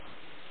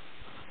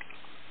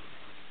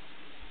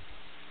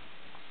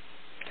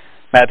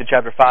Matthew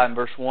chapter 5 and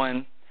verse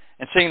 1.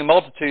 And seeing the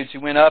multitudes, he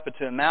went up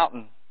into a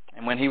mountain.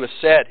 And when he was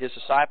set, his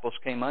disciples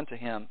came unto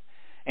him.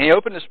 And he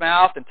opened his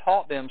mouth and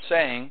taught them,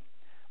 saying,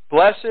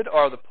 Blessed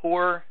are the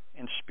poor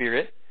in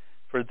spirit,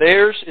 for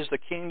theirs is the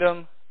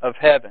kingdom of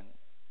heaven.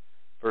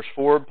 Verse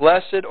 4,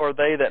 Blessed are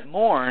they that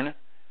mourn,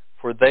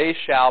 for they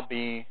shall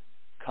be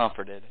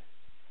comforted.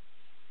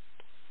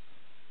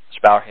 Let's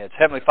bow our heads.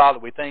 Heavenly Father,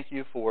 we thank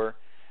you for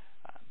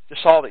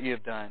just all that you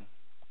have done.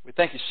 We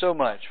thank you so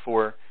much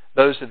for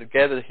those that have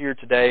gathered here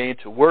today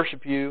to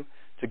worship you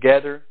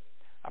together.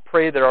 I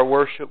pray that our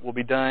worship will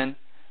be done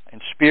in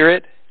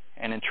spirit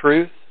and in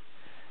truth.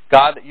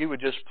 God, that you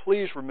would just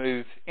please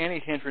remove any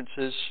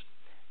hindrances,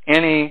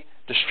 any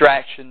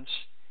distractions,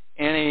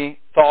 any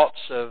thoughts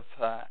of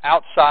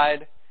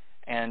outside,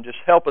 and just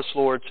help us,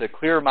 Lord, to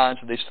clear our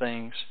minds of these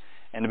things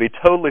and to be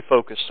totally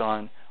focused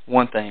on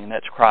one thing, and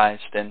that's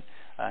Christ, and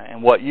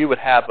what you would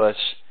have us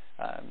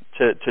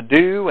to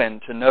do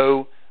and to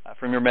know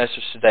from your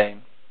message today.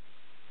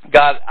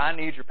 God, I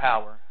need your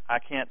power. I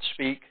can't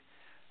speak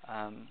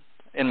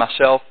in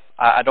myself.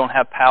 I don't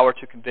have power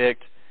to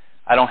convict.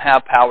 I don't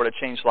have power to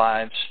change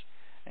lives.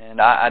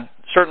 And I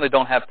certainly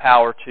don't have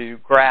power to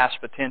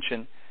grasp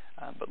attention.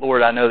 But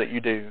Lord, I know that you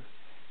do.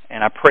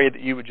 And I pray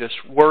that you would just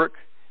work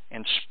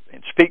and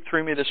speak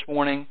through me this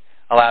morning.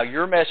 Allow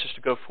your message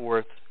to go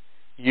forth.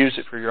 Use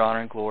it for your honor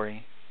and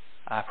glory.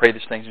 I pray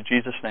these things in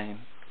Jesus' name.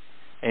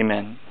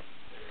 Amen.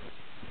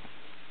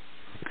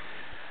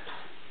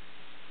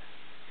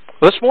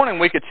 This morning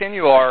we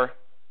continue our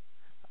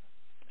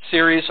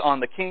series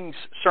on the King's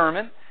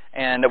Sermon,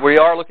 and we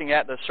are looking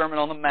at the Sermon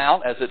on the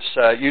Mount, as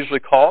it's usually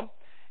called.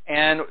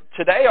 And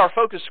today our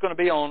focus is going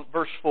to be on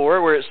verse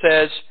 4, where it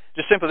says,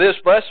 just simply this,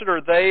 Blessed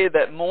are they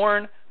that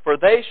mourn, for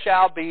they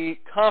shall be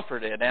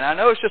comforted. And I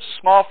know it's just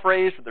a small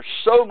phrase, but there's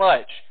so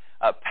much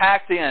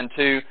packed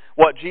into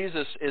what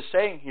Jesus is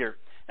saying here.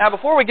 Now,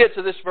 before we get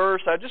to this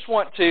verse, I just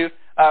want to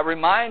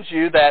remind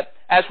you that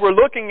as we're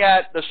looking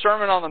at the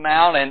Sermon on the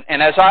Mount,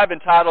 and as I've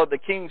entitled the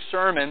King's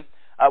Sermon,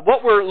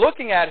 what we're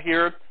looking at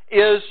here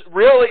is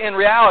really, in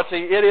reality,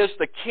 it is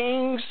the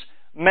King's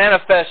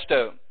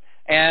Manifesto.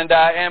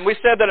 And we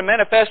said that a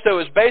manifesto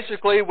is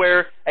basically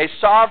where a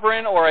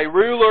sovereign or a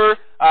ruler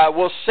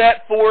will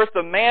set forth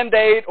the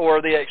mandate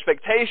or the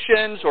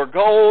expectations or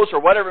goals or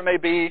whatever it may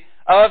be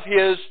of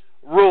his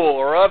rule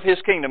or of his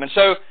kingdom. And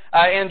so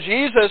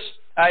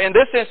in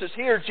this instance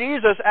here,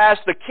 Jesus as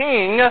the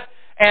king,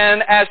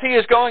 and as he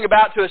is going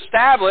about to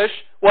establish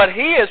what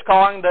he is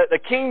calling the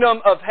kingdom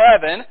of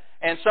heaven,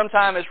 and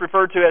sometimes it's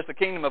referred to as the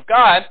kingdom of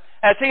God,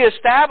 as he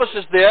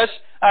establishes this,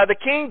 the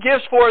king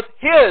gives forth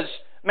his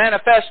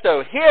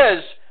manifesto,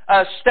 his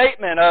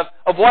statement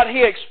of what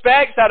he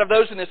expects out of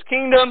those in his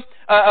kingdom,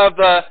 of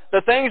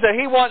the things that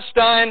he wants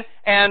done,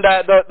 and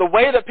the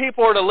way that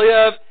people are to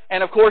live,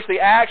 and of course the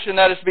action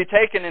that is to be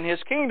taken in his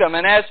kingdom.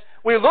 And as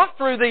we look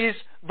through these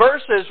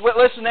verses,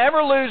 let's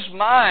never lose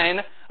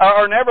mind,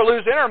 or never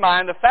lose in our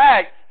mind, the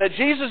fact that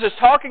Jesus is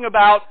talking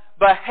about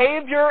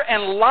behavior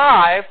and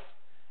life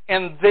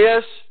in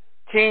this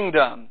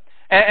kingdom.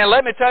 And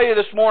let me tell you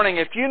this morning,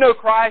 if you know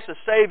Christ as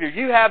Savior,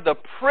 you have the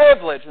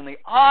privilege and the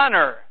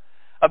honor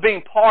of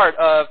being part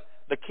of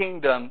the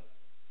kingdom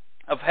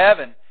of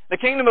heaven. The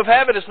kingdom of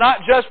heaven is not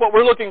just what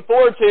we're looking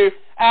forward to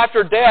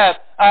after death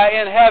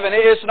in heaven.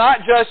 It's not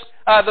just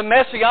the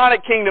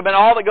Messianic kingdom and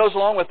all that goes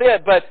along with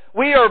it, but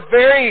we are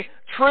very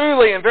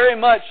truly and very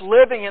much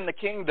living in the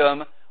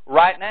kingdom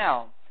right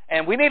now.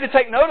 And we need to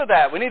take note of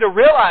that. We need to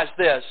realize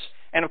this.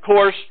 And of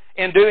course,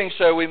 in doing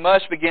so, we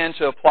must begin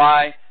to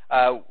apply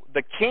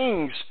the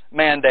King's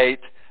mandate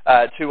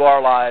to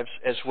our lives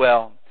as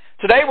well.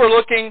 Today we're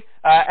looking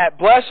at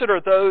blessed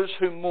are those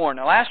who mourn.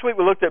 Now last week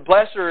we looked at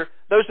blessed are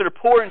those that are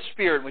poor in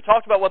spirit. And we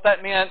talked about what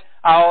that meant.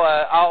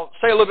 I'll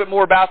say a little bit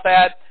more about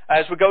that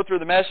as we go through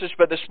the message.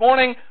 But this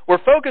morning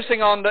we're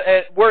focusing on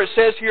where it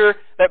says here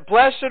that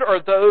blessed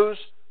are those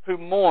who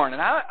mourn.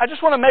 And I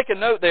just want to make a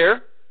note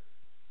there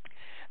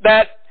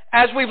that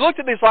as we've looked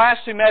at these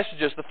last two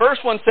messages, the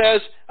first one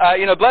says,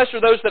 blessed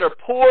are those that are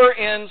poor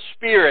in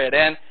spirit.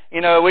 And,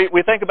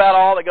 we think about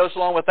all that goes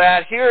along with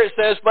that. Here it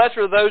says, blessed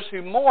are those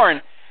who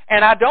mourn.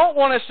 And I don't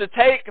want us to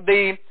take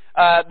the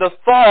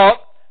thought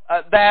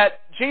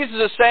that Jesus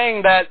is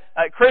saying that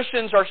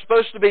Christians are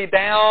supposed to be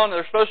down,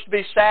 they're supposed to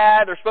be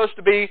sad, they're supposed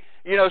to be,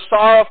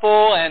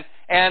 sorrowful and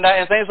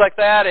things like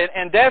that.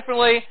 And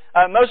definitely,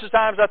 most of the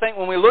times I think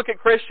when we look at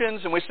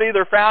Christians and we see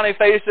their frowny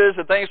faces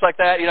and things like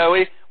that,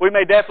 we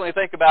may definitely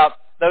think about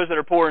those that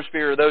are poor in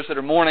spirit, or those that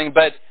are mourning.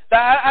 But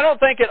I don't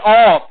think at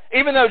all,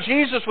 even though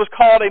Jesus was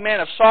called a man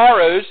of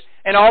sorrows,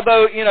 and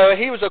although,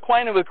 he was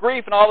acquainted with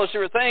grief and all those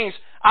different things,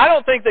 I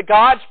don't think that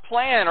God's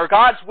plan or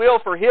God's will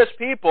for his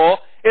people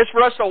is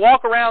for us to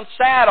walk around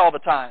sad all the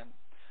time,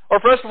 or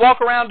for us to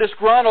walk around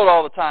disgruntled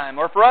all the time,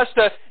 or for us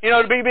to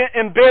be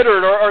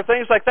embittered or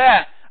things like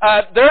that.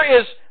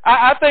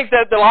 I think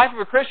that the life of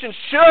a Christian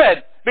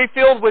should be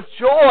filled with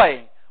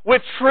joy,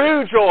 with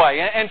true joy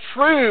and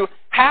true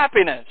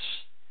happiness,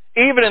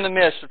 even in the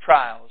midst of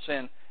trials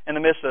and in the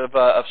midst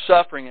of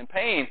suffering and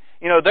pain.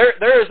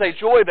 There is a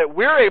joy that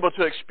we're able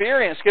to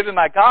experience given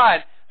by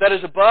God that is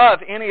above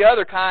any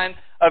other kind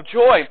of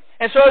joy.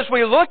 And so as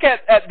we look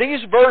at these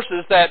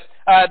verses that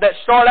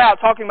start out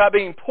talking about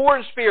being poor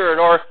in spirit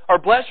or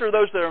blessed are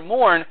those that are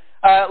mourn,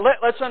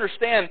 let's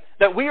understand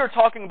that we are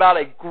talking about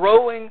a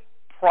growing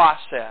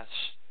process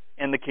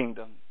in the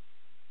kingdom.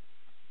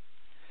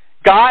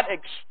 God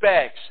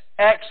expects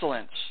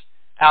excellence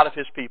out of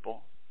His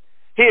people.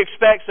 He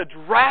expects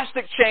a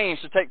drastic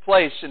change to take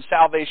place in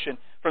salvation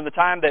from the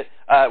time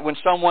that when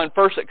someone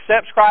first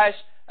accepts Christ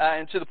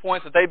and to the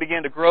point that they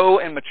begin to grow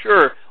and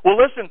mature. Well,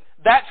 listen,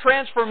 that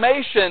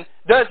transformation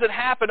doesn't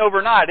happen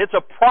overnight. It's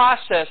a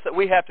process that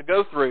we have to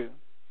go through.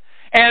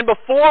 And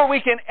before we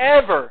can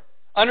ever,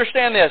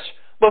 understand this,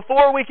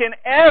 before we can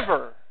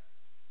ever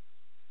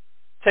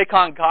take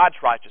on God's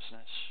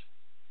righteousness,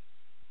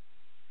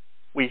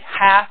 we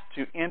have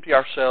to empty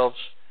ourselves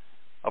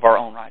of our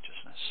own righteousness.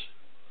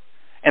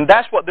 And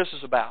that's what this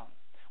is about.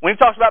 When He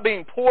talks about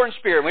being poor in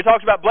spirit, when He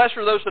talks about blessed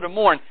are those that are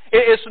mourn,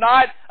 it's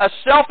not a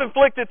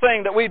self-inflicted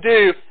thing that we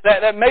do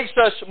that makes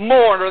us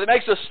mourn or that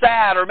makes us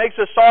sad or makes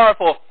us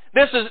sorrowful.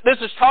 This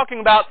is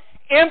talking about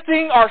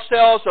emptying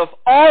ourselves of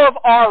all of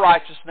our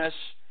righteousness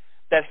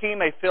that He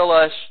may fill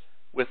us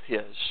with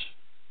His.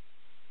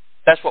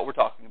 That's what we're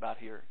talking about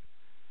here.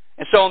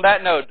 And so on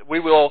that note, we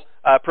will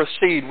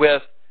proceed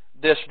with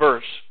this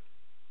verse.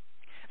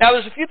 Now,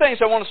 there's a few things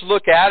I want us to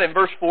look at in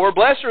verse 4.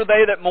 Blessed are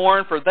they that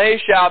mourn, for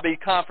they shall be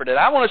comforted.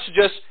 I want us to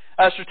just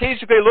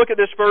strategically look at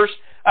this verse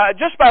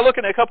just by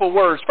looking at a couple of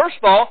words. First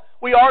of all,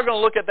 we are going to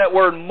look at that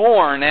word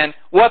mourn and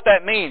what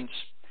that means.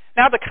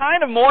 Now, the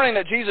kind of mourning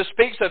that Jesus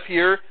speaks of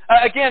here,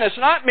 again, it's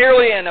not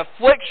merely an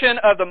affliction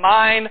of the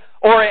mind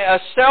or a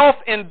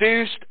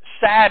self-induced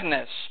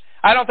sadness.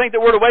 I don't think that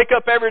we're to wake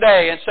up every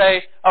day and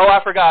say, oh,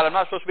 I forgot, I'm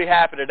not supposed to be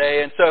happy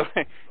today. And so,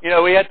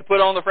 we have to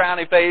put on the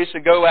frowny face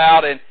and go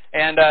out and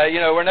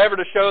we're never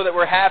to show that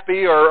we're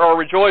happy or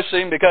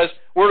rejoicing because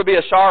we're to be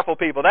a sorrowful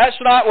people. That's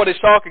not what He's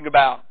talking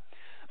about.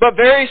 But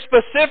very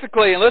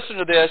specifically, and listen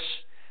to this,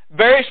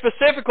 very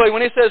specifically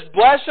when He says,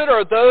 blessed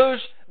are those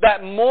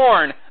that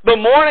mourn, the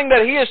mourning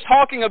that He is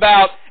talking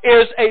about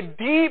is a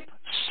deep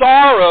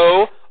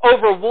sorrow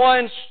over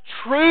one's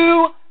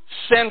true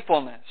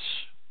sinfulness.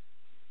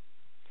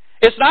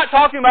 It's not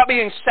talking about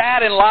being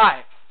sad in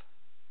life.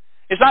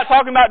 It's not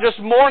talking about just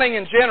mourning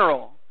in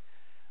general.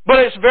 But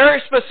it's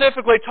very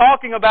specifically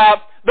talking about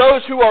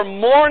those who are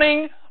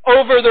mourning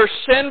over their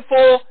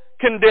sinful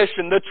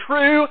condition, the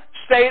true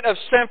state of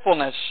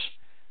sinfulness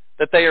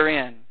that they are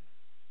in.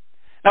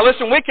 Now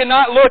listen, we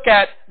cannot look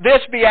at this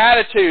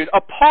beatitude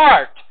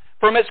apart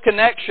from its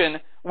connection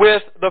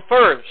with the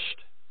first.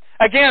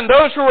 Again,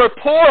 those who are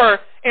poor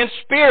in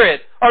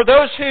spirit are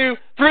those who,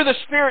 through the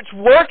Spirit's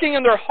working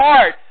in their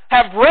heart,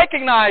 have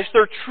recognized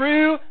their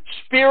true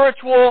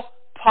spiritual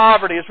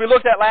poverty. As we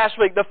looked at last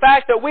week, the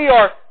fact that we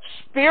are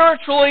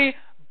spiritually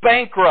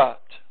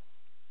bankrupt.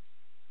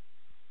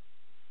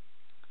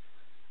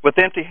 With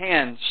empty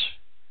hands,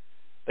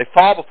 they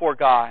fall before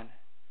God,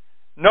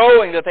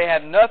 knowing that they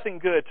have nothing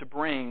good to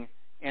bring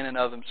in and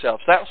of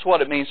themselves. That's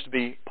what it means to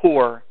be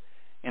poor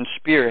in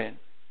spirit.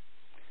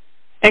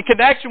 In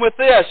connection with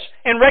this,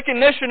 in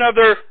recognition of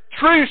their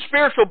true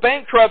spiritual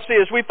bankruptcy,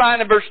 as we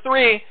find in verse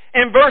 3,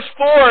 in verse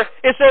 4,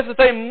 it says that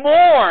they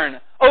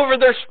mourn over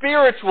their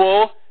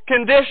spiritual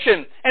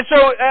condition. And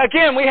so,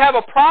 again, we have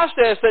a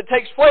process that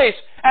takes place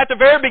at the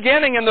very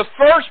beginning. In the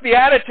first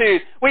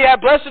beatitude, we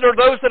have blessed are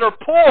those that are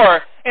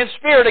poor in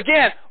spirit.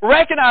 Again,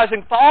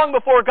 recognizing, falling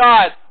before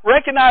God,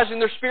 recognizing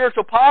their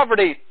spiritual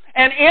poverty.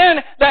 And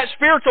in that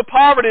spiritual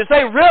poverty, as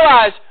they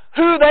realize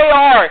who they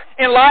are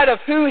in light of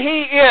who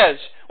He is,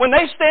 when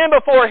they stand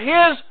before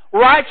His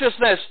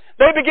righteousness,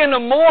 they begin to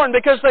mourn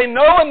because they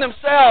know in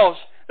themselves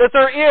that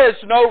there is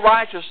no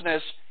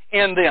righteousness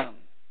in them.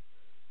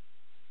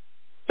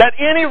 That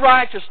any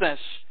righteousness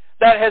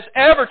that has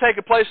ever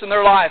taken place in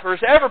their life or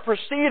has ever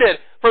proceeded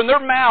from their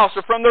mouths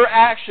or from their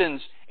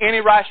actions, any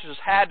righteousness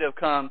had to have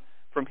come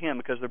from Him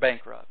because they're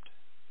bankrupt.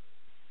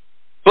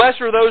 Blessed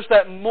are those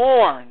that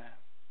mourn.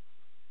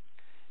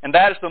 And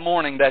that is the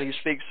mourning that He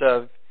speaks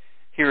of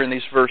here in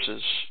these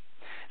verses.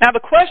 Now,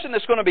 the question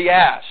that's going to be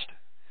asked,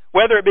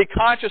 whether it be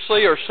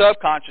consciously or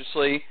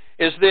subconsciously,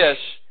 is this: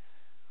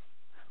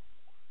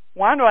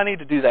 why do I need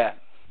to do that?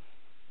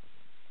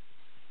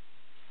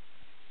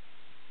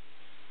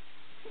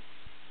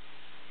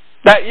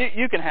 Now,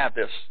 you can have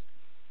this,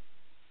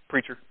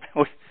 preacher.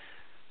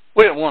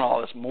 We didn't want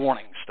all this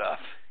mourning stuff.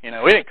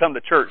 We didn't come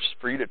to church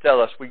for you to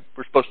tell us we're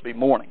supposed to be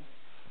mourning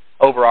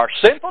over our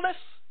sinfulness.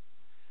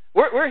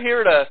 We're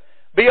here to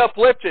be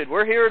uplifted.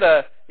 We're here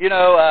to,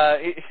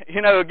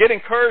 get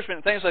encouragement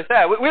and things like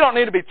that. We don't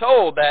need to be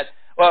told that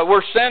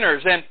we're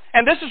sinners.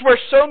 And this is where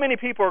so many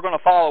people are going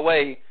to fall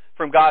away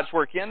from God's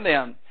work in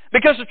them.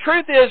 Because the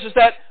truth is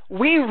that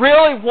we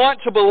really want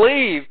to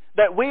believe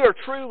that we are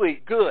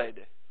truly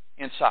good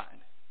inside.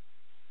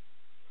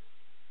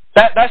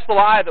 That's the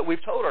lie that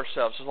we've told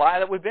ourselves, the lie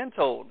that we've been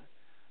told.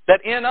 That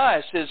in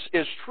us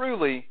is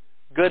truly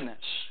goodness.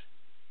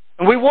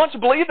 And we want to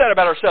believe that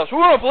about ourselves. We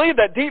want to believe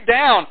that deep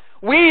down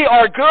we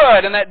are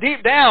good and that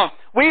deep down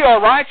we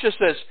are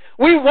righteousness.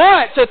 We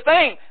want to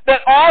think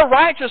that our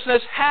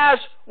righteousness has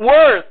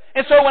worth.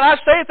 And so when I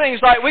say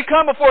things like we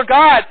come before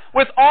God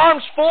with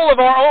arms full of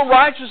our own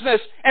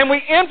righteousness and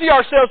we empty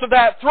ourselves of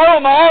that, throw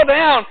them all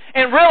down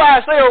and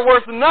realize they are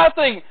worth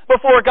nothing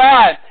before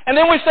God. And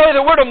then we say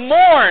that we're to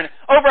mourn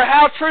over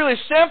how truly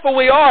sinful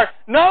we are.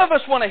 None of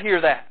us want to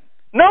hear that.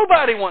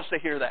 Nobody wants to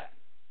hear that.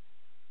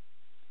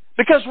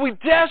 Because we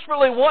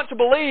desperately want to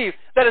believe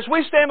that as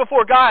we stand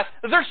before God,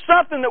 that there's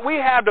something that we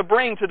have to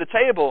bring to the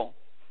table.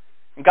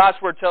 And God's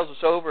Word tells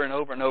us over and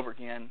over and over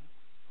again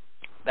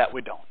that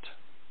we don't.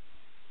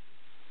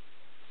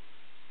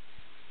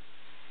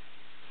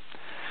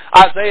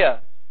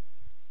 Isaiah,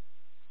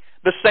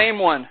 the same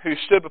one who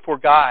stood before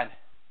God,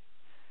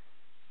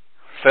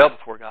 fell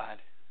before God,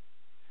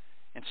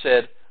 and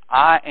said,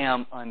 I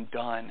am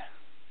undone.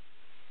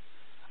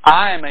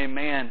 I am a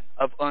man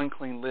of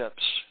unclean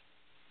lips.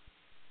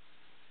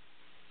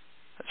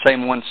 That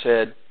same one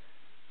said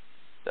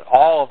that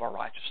all of our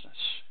righteousness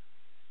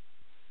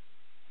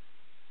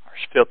are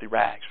as filthy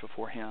rags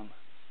before Him.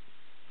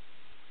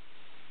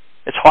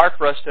 It's hard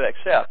for us to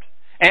accept.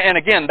 And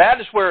again, that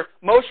is where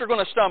most are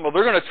going to stumble.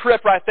 They're going to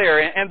trip right there.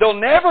 And they'll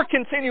never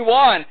continue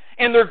on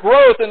in their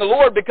growth in the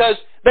Lord because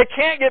they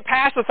can't get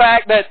past the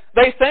fact that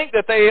they think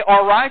that they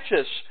are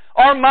righteous.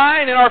 Our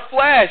mind and our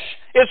flesh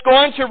is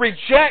going to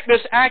reject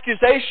this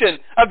accusation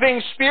of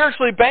being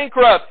spiritually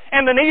bankrupt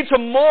and the need to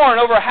mourn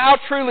over how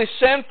truly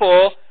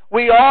sinful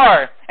we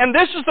are. And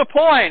this is the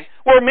point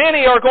where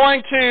many are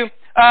going to,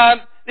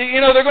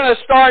 they're going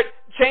to start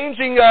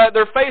changing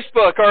their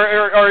Facebook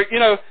or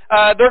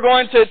they're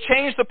going to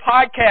change the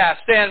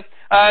podcast and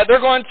they're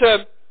going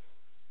to,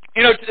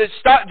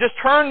 stop, just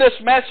turn this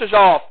message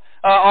off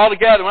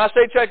altogether. When I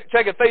say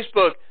checking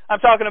Facebook, I'm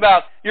talking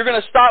about you're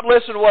going to stop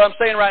listening to what I'm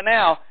saying right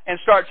now and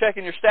start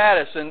checking your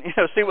status and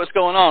see what's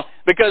going on.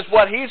 Because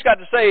what he's got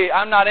to say,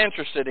 I'm not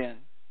interested in.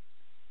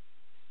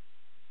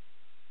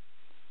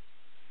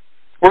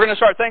 We're going to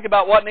start thinking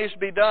about what needs to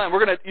be done.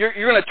 You're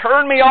going to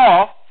turn me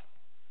off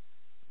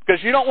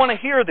because you don't want to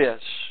hear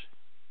this.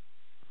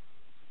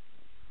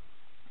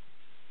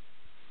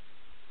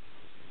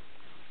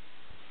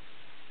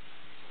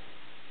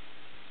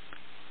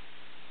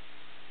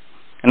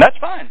 And that's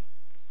fine.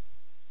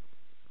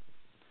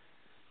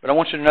 But I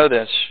want you to know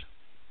this.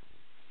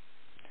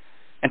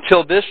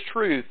 Until this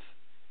truth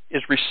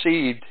is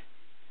received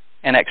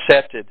and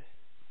accepted,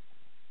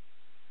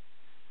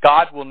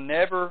 God will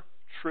never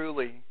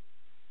truly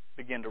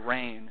begin to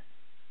reign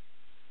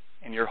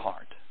in your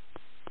heart.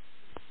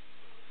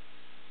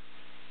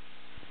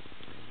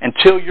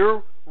 Until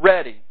you're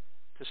ready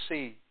to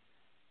see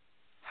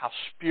how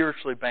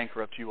spiritually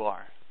bankrupt you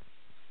are.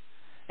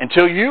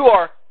 Until you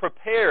are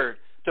prepared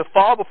to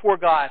fall before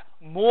God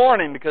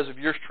mourning because of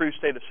your true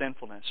state of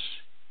sinfulness,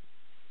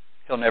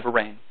 He'll never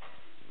reign.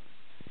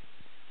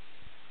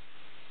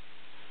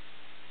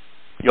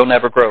 You'll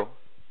never grow.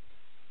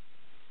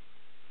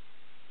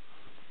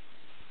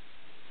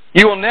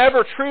 You will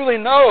never truly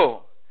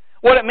know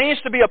what it means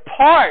to be a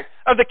part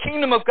of the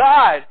kingdom of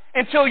God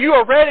until you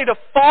are ready to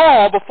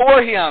fall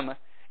before Him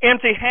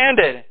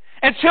empty-handed.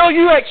 Until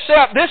you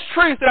accept this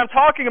truth that I'm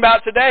talking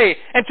about today,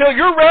 until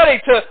you're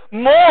ready to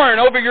mourn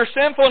over your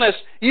sinfulness,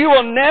 you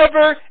will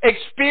never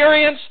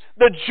experience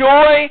the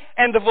joy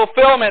and the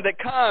fulfillment that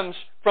comes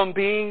from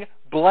being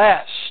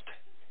blessed.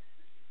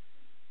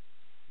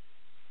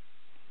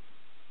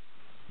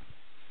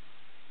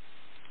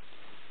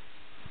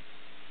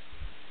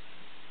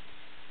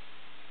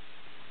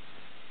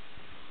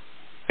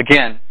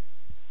 Again,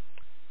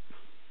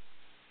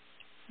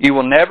 you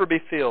will never be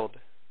filled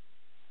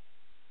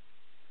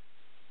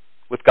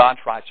with God's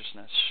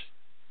righteousness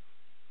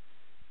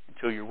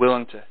until you're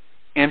willing to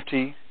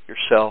empty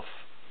yourself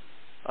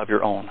of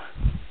your own.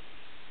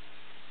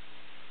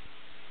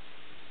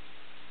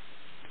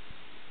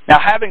 Now,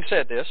 having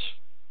said this,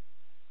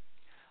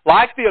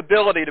 like the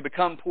ability to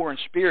become poor in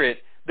spirit,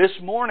 this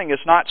mourning is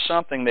not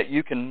something that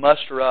you can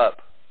muster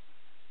up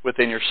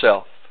within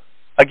yourself.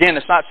 Again,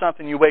 it's not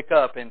something you wake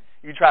up and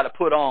you try to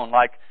put on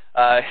like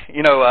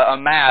a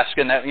mask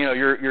and that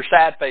you're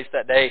sad faced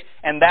that day,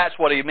 and that's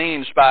what he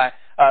means by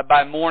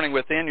mourning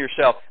within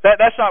yourself.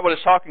 That's not what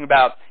it's talking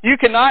about. You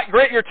cannot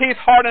grit your teeth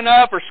hard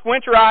enough or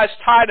squint your eyes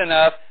tight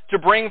enough to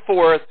bring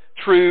forth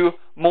true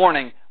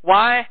mourning.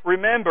 Why?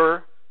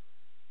 Remember,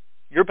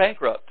 you're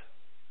bankrupt.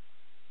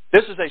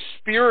 This is a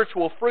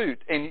spiritual fruit,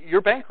 and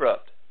you're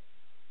bankrupt.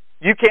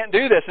 You can't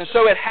do this, and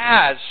so it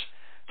has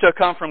to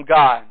come from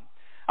God.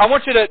 I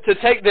want you to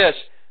take this.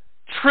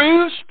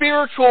 True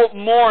spiritual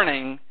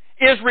mourning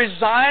is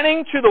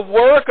resigning to the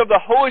work of the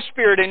Holy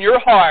Spirit in your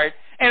heart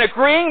and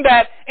agreeing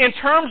that in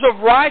terms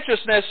of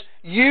righteousness,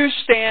 you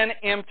stand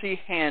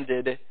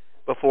empty-handed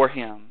before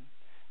Him.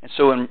 And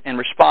so in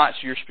response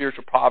to your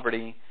spiritual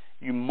poverty,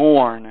 you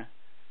mourn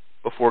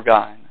before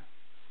God.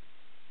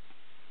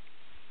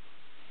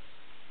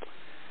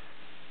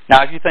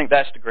 Now, if you think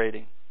that's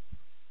degrading,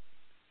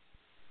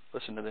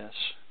 listen to this.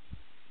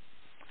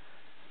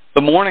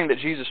 The mourning that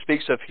Jesus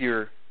speaks of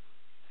here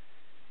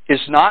is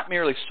not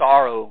merely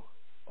sorrow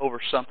over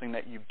something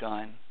that you've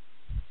done.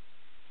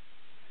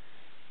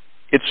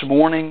 It's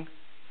mourning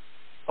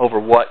over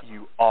what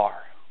you are.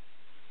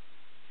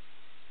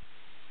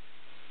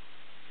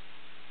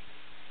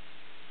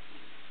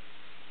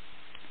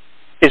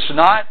 It's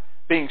not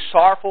being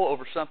sorrowful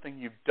over something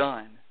you've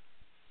done.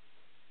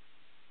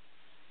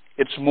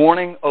 It's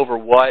mourning over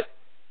what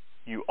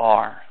you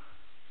are.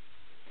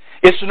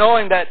 It's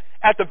knowing that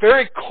at the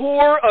very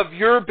core of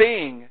your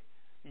being,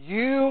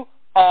 you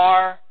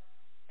are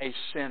a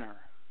sinner.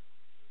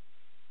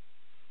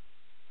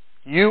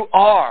 You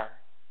are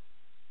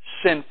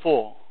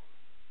sinful.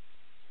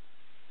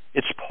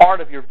 It's part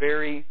of your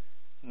very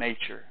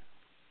nature.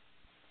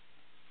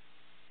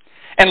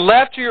 And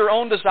left to your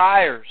own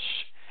desires,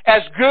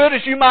 as good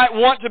as you might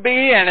want to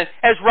be, and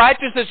as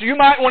righteous as you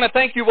might want to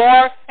think you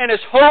are, and as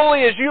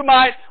holy as you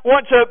might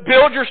want to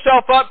build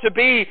yourself up to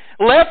be,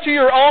 left to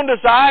your own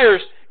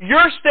desires,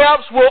 your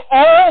steps will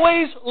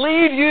always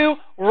lead you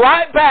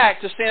right back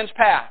to sin's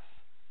path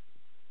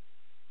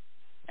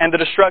and the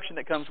destruction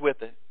that comes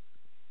with it.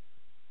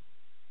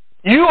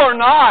 You are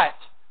not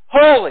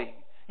holy.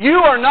 You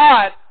are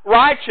not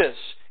righteous.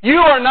 You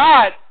are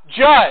not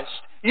just.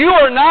 You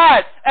are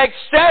not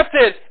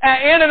accepted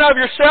in and of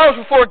yourselves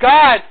before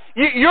God.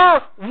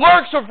 Your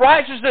works of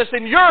righteousness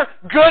and your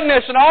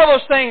goodness and all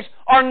those things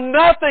are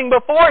nothing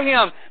before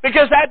Him.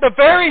 Because at the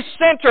very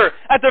center,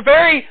 at the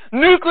very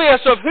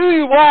nucleus of who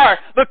you are,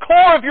 the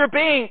core of your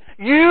being,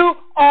 you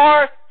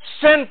are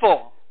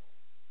sinful.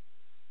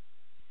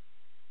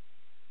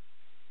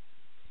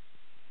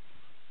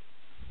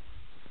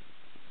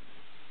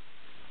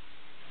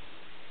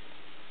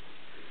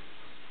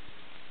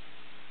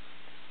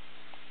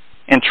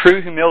 In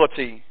true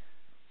humility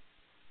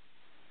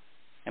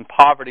and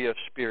poverty of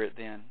spirit,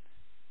 then,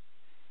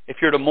 if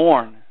you're to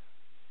mourn,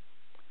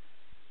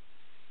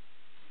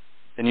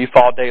 then you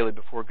fall daily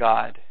before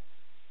God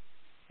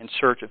in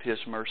search of His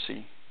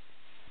mercy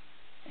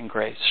and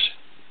grace.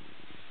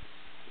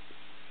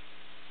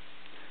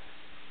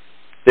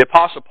 The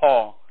Apostle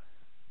Paul,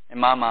 in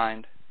my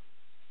mind,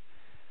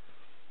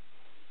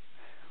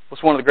 was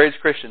one of the greatest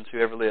Christians who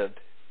ever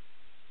lived.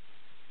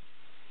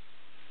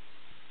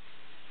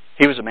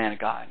 He was a man of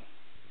God.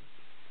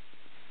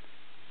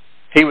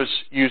 He was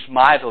used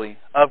mightily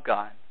of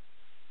God.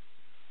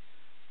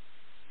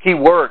 He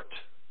worked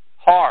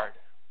hard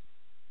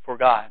for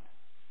God.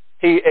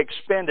 He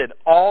expended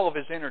all of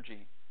his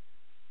energy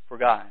for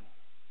God.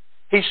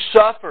 He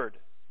suffered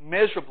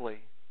miserably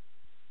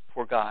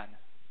for God.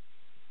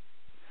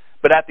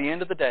 But at the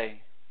end of the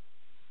day,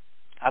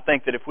 I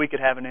think that if we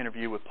could have an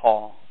interview with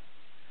Paul,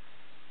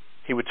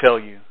 he would tell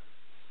you,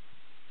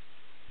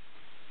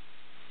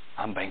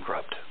 I'm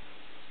bankrupt.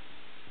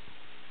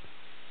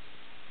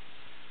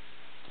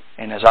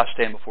 And as I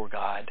stand before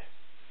God,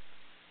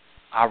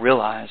 I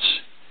realize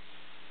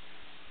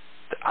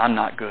that I'm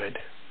not good,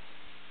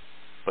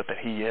 but that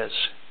He is.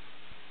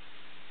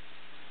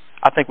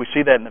 I think we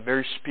see that in the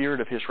very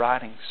spirit of his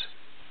writings.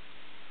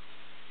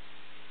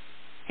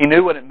 He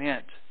knew what it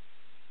meant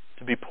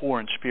to be poor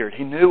in spirit.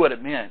 He knew what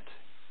it meant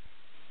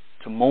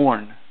to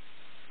mourn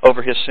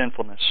over his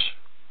sinfulness.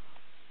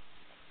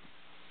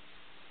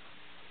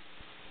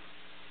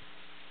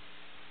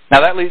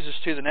 Now that leads us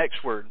to the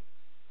next word.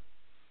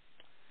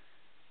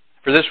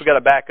 For this we've got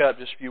to back up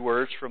just a few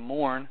words from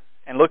mourn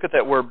and look at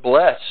that word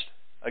blessed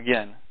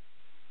again.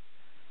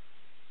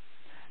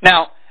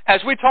 Now,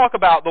 as we talk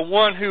about the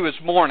one who is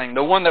mourning,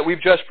 the one that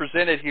we've just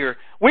presented here,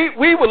 we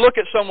would look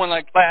at someone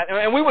like that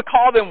and we would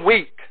call them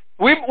weak.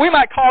 We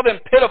might call them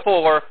pitiful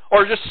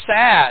or just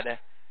sad.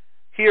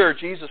 Here,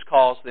 Jesus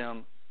calls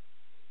them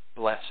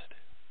blessed.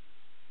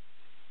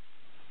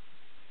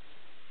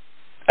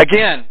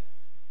 Again,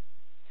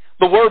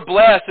 the word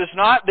blessed is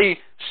not the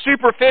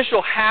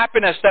superficial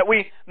happiness that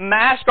we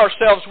mask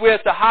ourselves with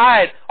to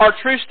hide our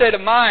true state of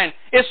mind.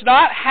 It's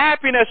not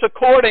happiness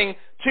according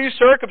to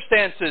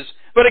circumstances.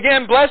 But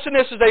again,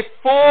 blessedness is a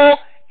full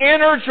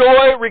inner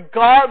joy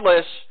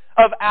regardless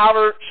of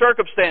outer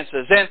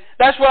circumstances. And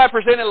that's what I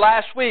presented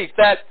last week,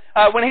 that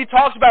when he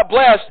talks about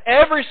blessed,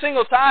 every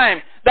single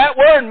time, that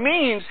word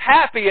means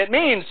happy. It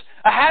means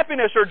a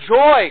happiness or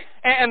joy,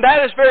 and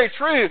that is very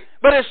true.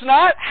 But it's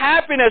not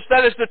happiness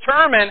that is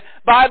determined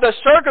by the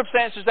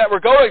circumstances that we're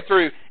going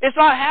through. It's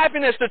not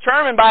happiness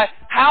determined by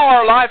how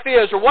our life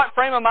is or what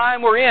frame of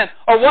mind we're in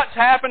or what's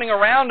happening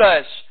around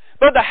us.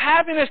 But the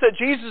happiness that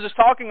Jesus is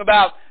talking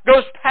about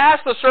goes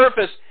past the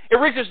surface. It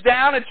reaches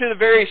down into the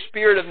very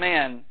spirit of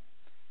man.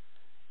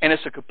 And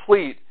it's a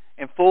complete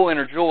and full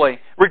inner joy.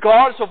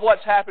 Regardless of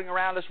what's happening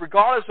around us,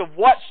 regardless of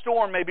what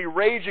storm may be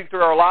raging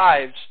through our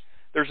lives,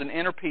 there's an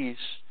inner peace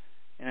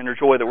and inner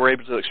joy that we're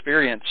able to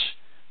experience.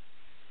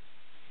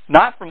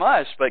 Not from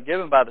us, but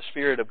given by the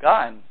Spirit of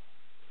God.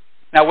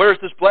 Now, where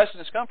does this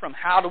blessedness come from?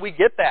 How do we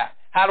get that?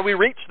 How do we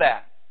reach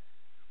that?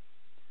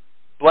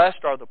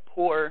 Blessed are the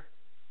poor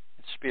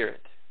in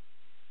spirit.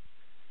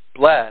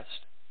 Blessed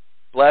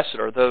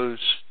are those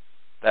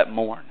that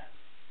mourn.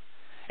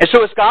 And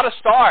so it's got to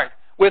start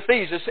with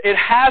these. It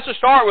has to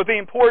start with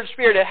being poor in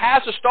spirit. It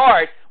has to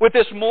start with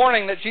this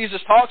mourning that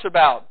Jesus talks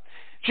about.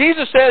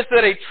 Jesus says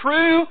that a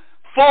true,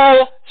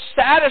 full,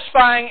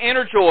 satisfying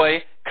inner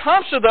joy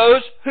comes to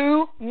those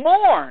who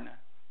mourn.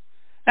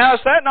 Now,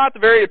 is that not the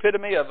very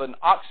epitome of an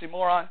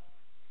oxymoron?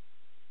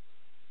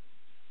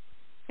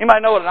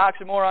 Anybody know what an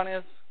oxymoron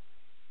is?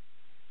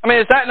 I mean,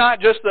 is that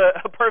not just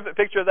a perfect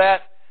picture of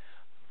that?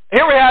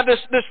 Here we have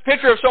this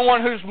picture of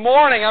someone who's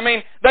mourning. I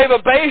mean, they've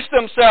abased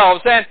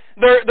themselves, and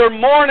they're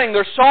mourning,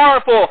 they're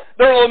sorrowful,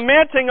 they're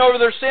lamenting over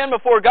their sin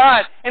before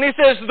God. And He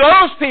says,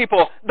 those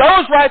people,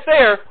 those right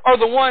there, are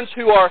the ones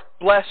who are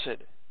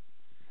blessed.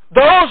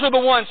 Those are the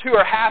ones who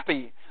are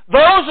happy.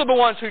 Those are the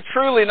ones who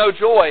truly know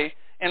joy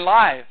in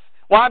life.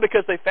 Why?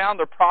 Because they found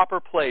their proper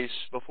place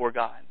before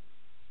God.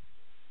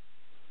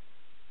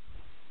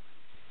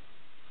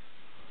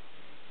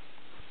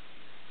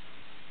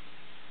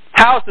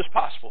 How is this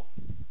possible?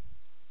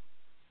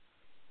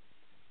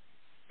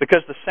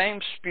 Because the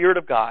same Spirit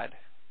of God,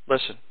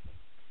 listen,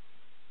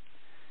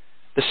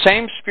 the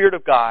same Spirit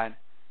of God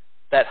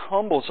that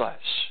humbles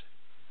us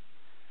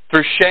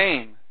through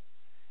shame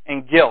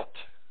and guilt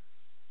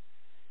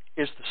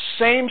is the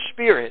same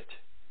Spirit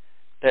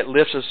that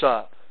lifts us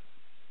up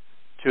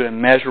to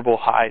immeasurable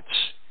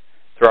heights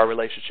through our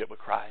relationship with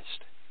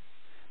Christ.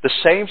 The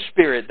same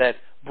Spirit that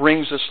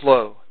brings us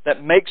low,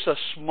 that makes us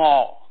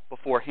small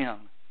before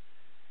Him,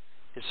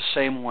 is the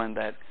same one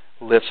that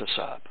lifts us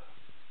up,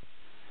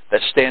 that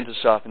stands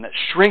us up, and that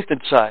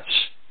strengthens us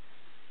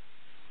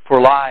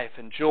for life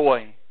and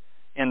joy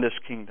in this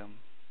kingdom.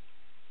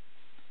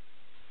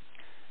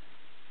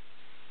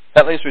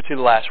 That leads me to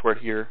the last word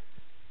here,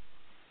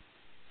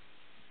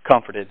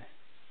 comforted.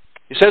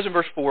 He says in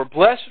verse 4,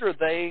 "Blessed are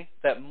they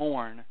that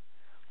mourn,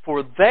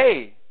 for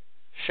they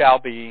shall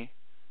be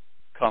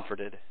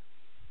comforted."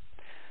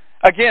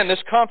 Again,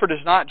 this comfort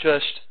is not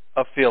just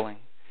a feeling.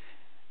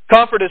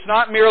 Comfort is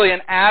not merely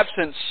an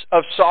absence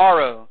of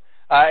sorrow.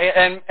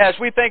 And as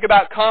we think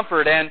about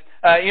comfort and,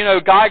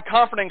 God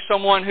comforting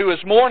someone who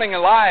is mourning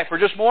in life or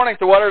just mourning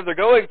through whatever they're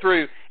going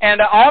through, and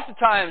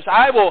oftentimes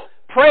I will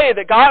pray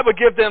that God would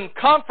give them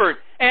comfort.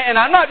 And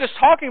I'm not just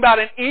talking about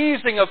an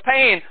easing of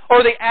pain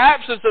or the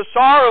absence of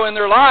sorrow in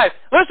their life.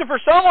 Listen, for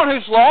someone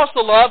who's lost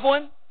a loved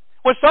one,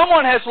 when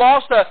someone has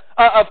lost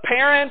a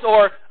parent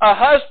or a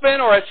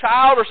husband or a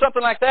child or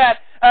something like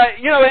that,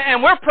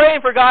 and we're praying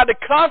for God to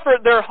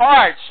comfort their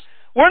hearts.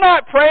 We're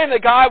not praying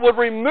that God would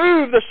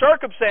remove the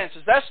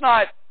circumstances. That's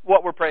not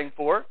what we're praying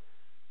for.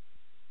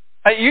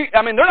 They're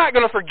not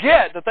going to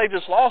forget that they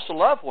just lost a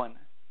loved one.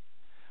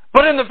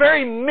 But in the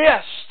very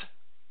midst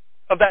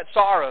of that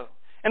sorrow,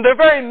 in the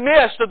very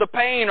midst of the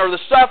pain or the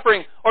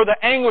suffering or the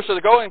anguish that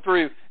they're going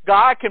through,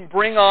 God can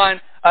bring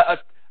on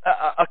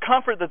a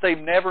comfort that they've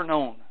never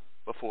known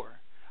before.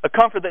 A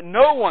comfort that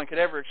no one could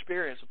ever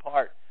experience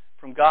apart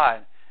from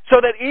God. So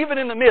that even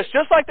in the midst,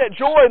 just like that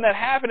joy and that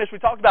happiness we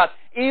talked about,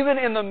 even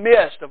in the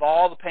midst of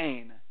all the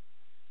pain,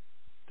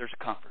 there's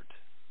a comfort.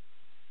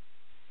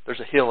 There's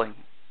a healing.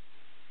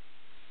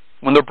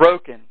 When they're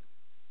broken,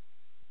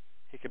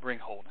 He can bring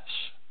wholeness.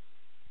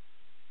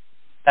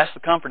 That's the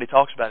comfort He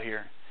talks about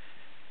here.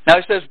 Now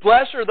He says,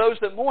 "Blessed are those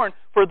that mourn,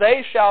 for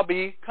they shall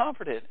be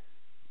comforted."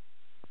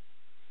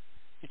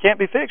 You can't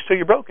be fixed till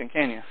you're broken,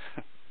 can you?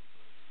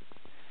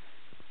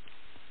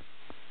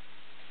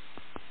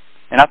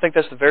 And I think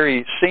that's the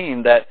very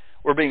scene that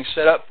we're being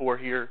set up for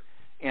here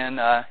in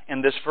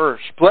this verse.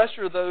 "Blessed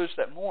are those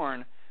that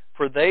mourn,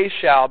 for they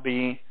shall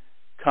be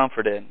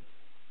comforted."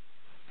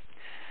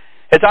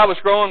 As I was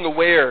growing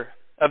aware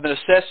of the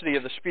necessity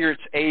of the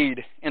Spirit's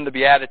aid in the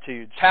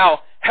Beatitudes,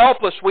 how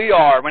helpless we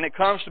are when it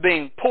comes to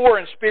being poor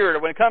in spirit, or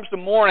when it comes to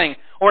mourning,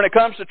 or when it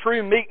comes to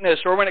true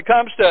meekness, or when it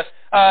comes to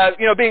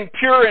being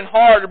pure in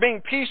heart, or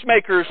being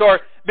peacemakers, or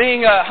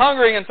being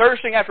hungering and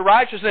thirsting after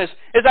righteousness.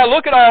 As I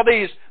look at all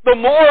these, the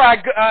more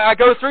I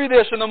go through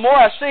this and the more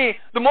I see,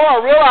 the more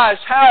I realize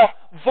how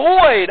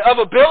void of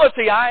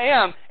ability I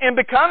am in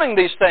becoming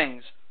these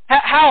things.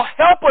 How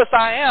helpless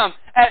I am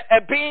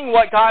at being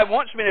what God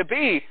wants me to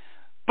be.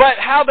 But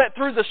how that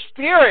through the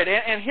Spirit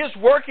and His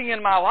working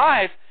in my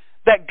life,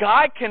 that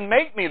God can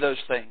make me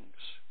those things.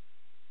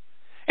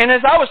 And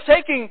as I was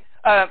taking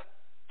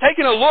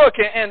a look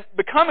and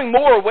becoming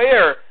more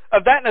aware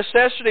of that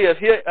necessity of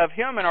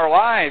Him in our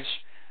lives,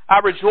 I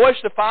rejoice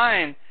to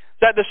find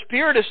that the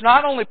Spirit is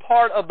not only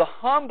part of the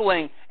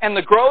humbling and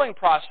the growing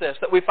process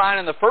that we find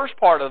in the first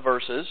part of the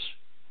verses,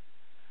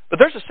 but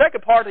there's a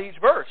second part of each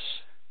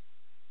verse.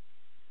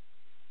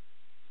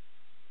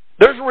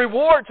 There's a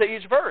reward to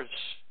each verse.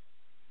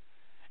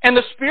 And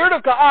the Spirit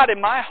of God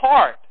in my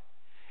heart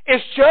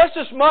is just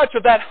as much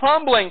of that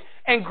humbling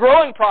and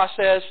growing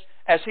process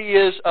as He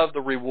is of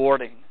the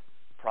rewarding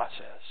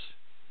process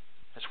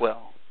as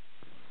well.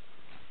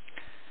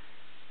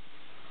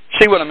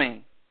 See what I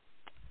mean?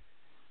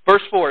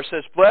 Verse 4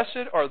 says,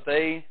 "Blessed are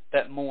they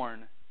that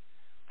mourn,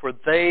 for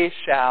they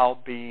shall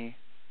be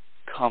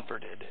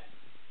comforted."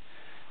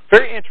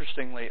 Very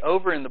interestingly,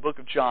 over in the book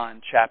of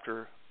John,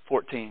 chapter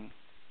 14,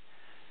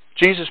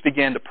 Jesus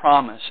began to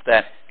promise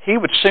that He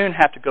would soon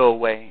have to go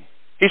away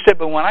He said,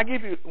 but when I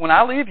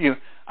leave you,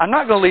 I'm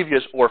not going to leave you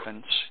as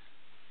orphans.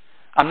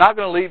 I'm not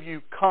going to leave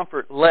you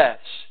comfortless.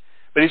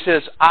 But He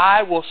says,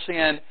 I will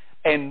send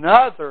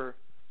another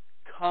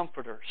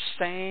Comforter.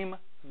 Same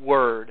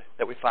word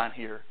that we find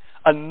here.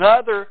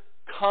 Another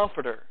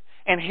Comforter.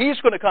 And He's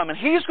going to come and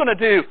He's going to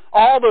do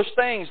all those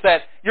things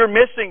that you're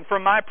missing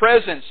from my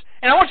presence.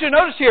 And I want you to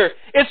notice here,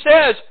 it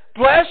says,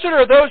 blessed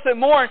are those that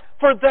mourn,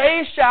 for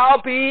they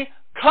shall be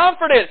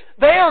comforted.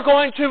 They are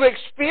going to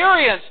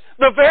experience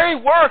the very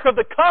work of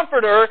the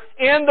Comforter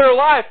in their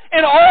life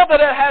and all that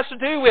it has to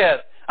do with.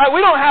 We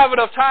don't have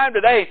enough time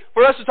today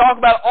for us to talk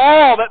about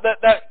all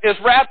that is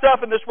wrapped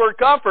up in this word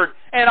comfort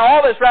and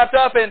all that's wrapped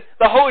up in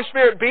the Holy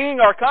Spirit being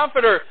our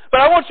Comforter.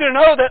 But I want you to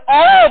know that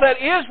all that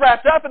is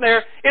wrapped up in there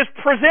is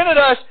presented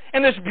us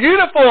in this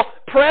beautiful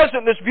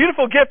present, this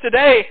beautiful gift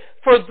today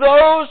for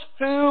those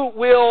who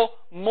will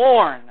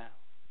mourn.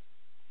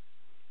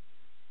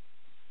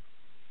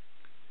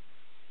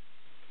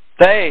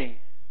 They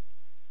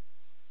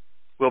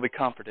will be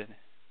comforted.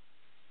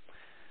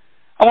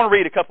 I want to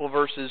read a couple of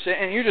verses,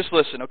 and you just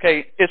listen,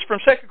 okay? It's from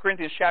 2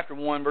 Corinthians chapter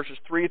 1, verses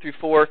 3 through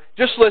 4.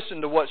 Just listen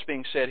to what's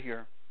being said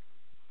here.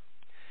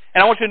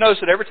 And I want you to notice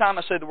that every time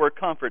I say the word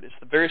comfort, it's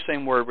the very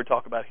same word we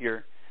talk about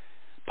here.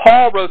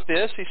 Paul wrote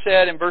this. He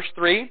said in verse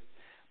 3,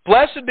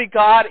 blessed be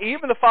God,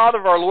 even the Father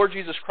of our Lord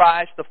Jesus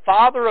Christ, the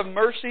Father of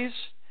mercies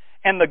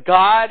and the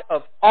God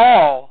of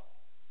all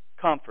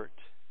comfort,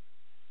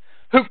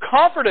 who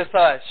comforteth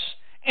us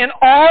in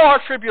all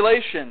our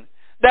tribulation,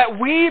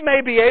 that we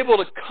may be able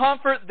to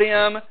comfort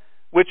them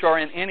which are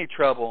in any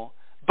trouble,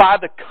 by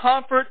the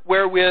comfort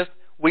wherewith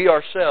we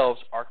ourselves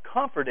are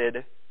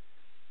comforted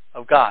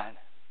of God.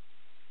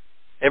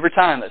 Every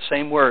time, that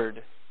same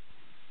word.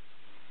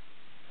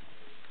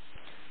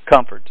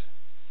 Comfort.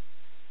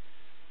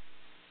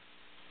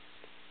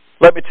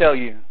 Let me tell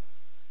you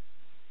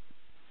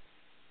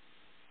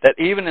that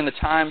even in the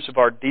times of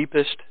our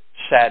deepest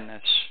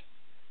sadness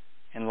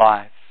in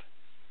life,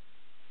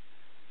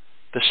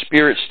 the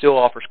Spirit still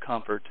offers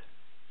comfort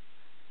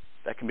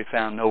that can be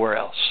found nowhere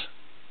else.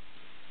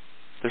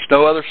 There's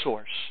no other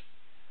source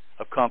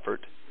of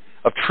comfort,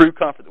 of true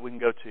comfort that we can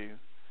go to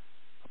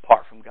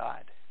apart from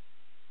God.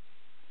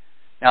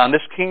 Now, in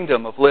this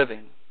kingdom of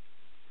living,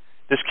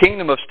 this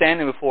kingdom of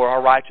standing before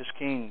our righteous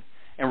King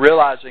and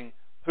realizing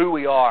who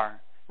we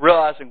are,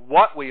 realizing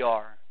what we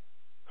are.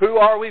 Who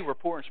are we? We're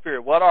poor in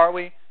spirit. What are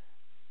we?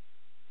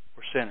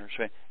 We're sinners.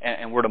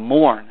 And we're to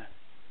mourn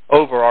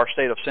over our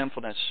state of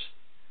sinfulness.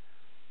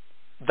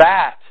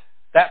 That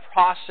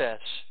process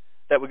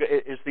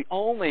is the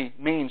only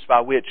means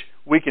by which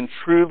we can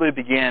truly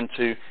begin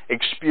to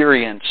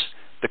experience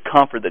the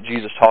comfort that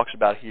Jesus talks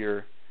about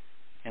here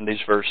in these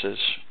verses.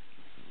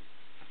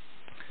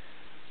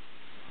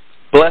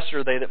 Blessed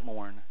are they that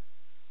mourn,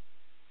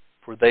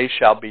 for they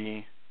shall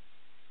be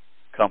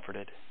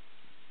comforted.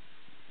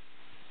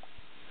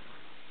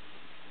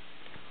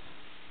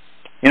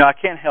 You know, I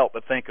can't help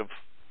but think of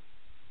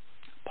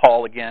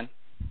Paul again,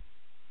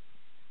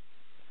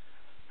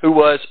 who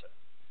was,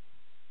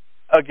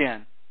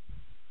 again,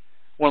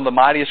 one of the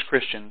mightiest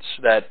Christians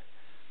that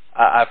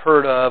I've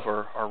heard of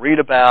or read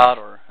about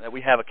or that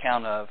we have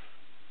account of.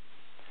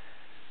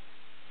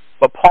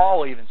 But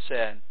Paul even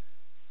said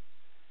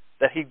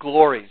that he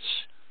glories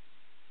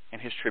in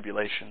his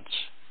tribulations,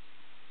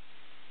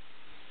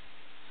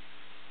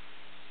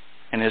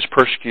 in his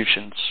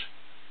persecutions,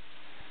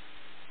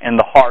 and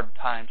the hard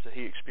times that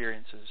he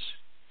experiences,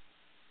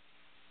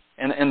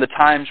 and in the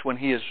times when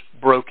he is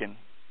broken,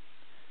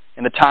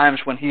 in the times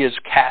when he is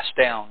cast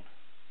down.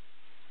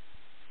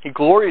 He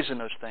glories in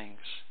those things.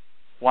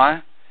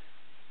 Why?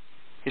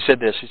 He said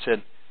this, he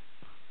said,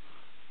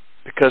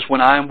 because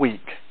when I am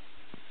weak,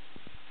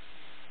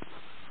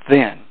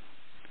 then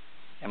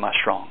am I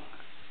strong.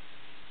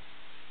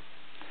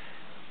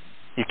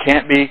 You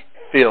can't be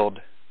filled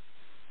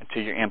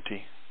until you're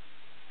empty.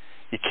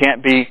 You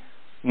can't be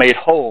made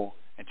whole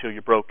until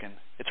you're broken.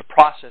 It's a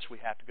process we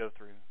have to go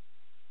through.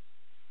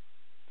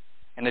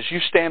 And as you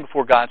stand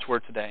before God's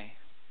Word today,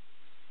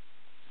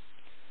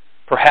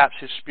 perhaps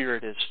His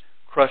Spirit is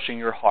crushing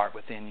your heart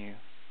within you,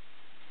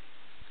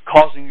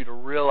 causing you to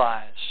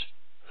realize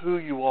who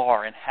you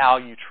are and how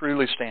you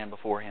truly stand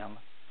before Him.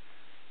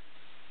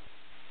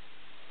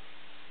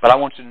 But I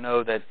want you to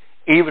know that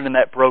even in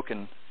that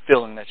broken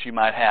feeling that you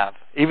might have,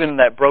 even in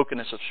that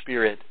brokenness of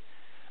spirit,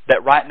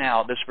 that right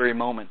now, at this very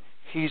moment,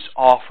 He's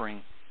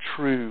offering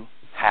true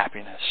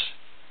happiness.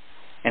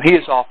 And He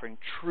is offering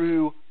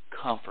true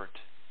comfort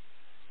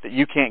that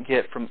you can't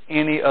get from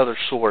any other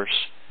source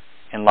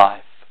in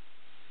life.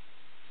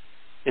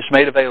 It's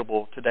made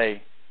available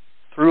today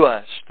through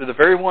us, through the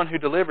very one who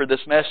delivered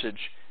this message,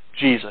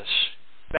 Jesus.